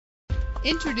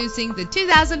Introducing the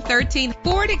 2013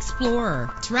 Ford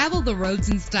Explorer. Travel the roads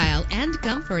in style and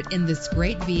comfort in this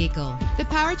great vehicle. The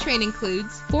powertrain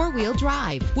includes four-wheel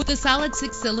drive with a solid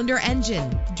 6-cylinder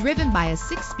engine driven by a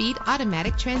 6-speed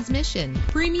automatic transmission.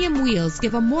 Premium wheels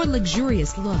give a more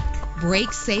luxurious look.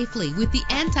 Brake safely with the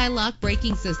anti-lock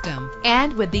braking system.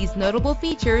 And with these notable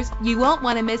features, you won't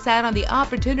want to miss out on the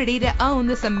opportunity to own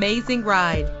this amazing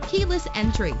ride. Keyless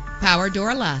entry, power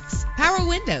door locks, power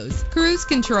windows, cruise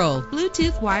control,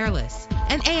 Bluetooth wireless,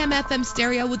 an AM/FM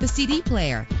stereo with a CD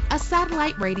player, a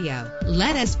satellite radio.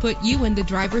 Let us put you in the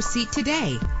driver's seat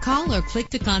today. Call or click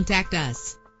to contact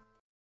us.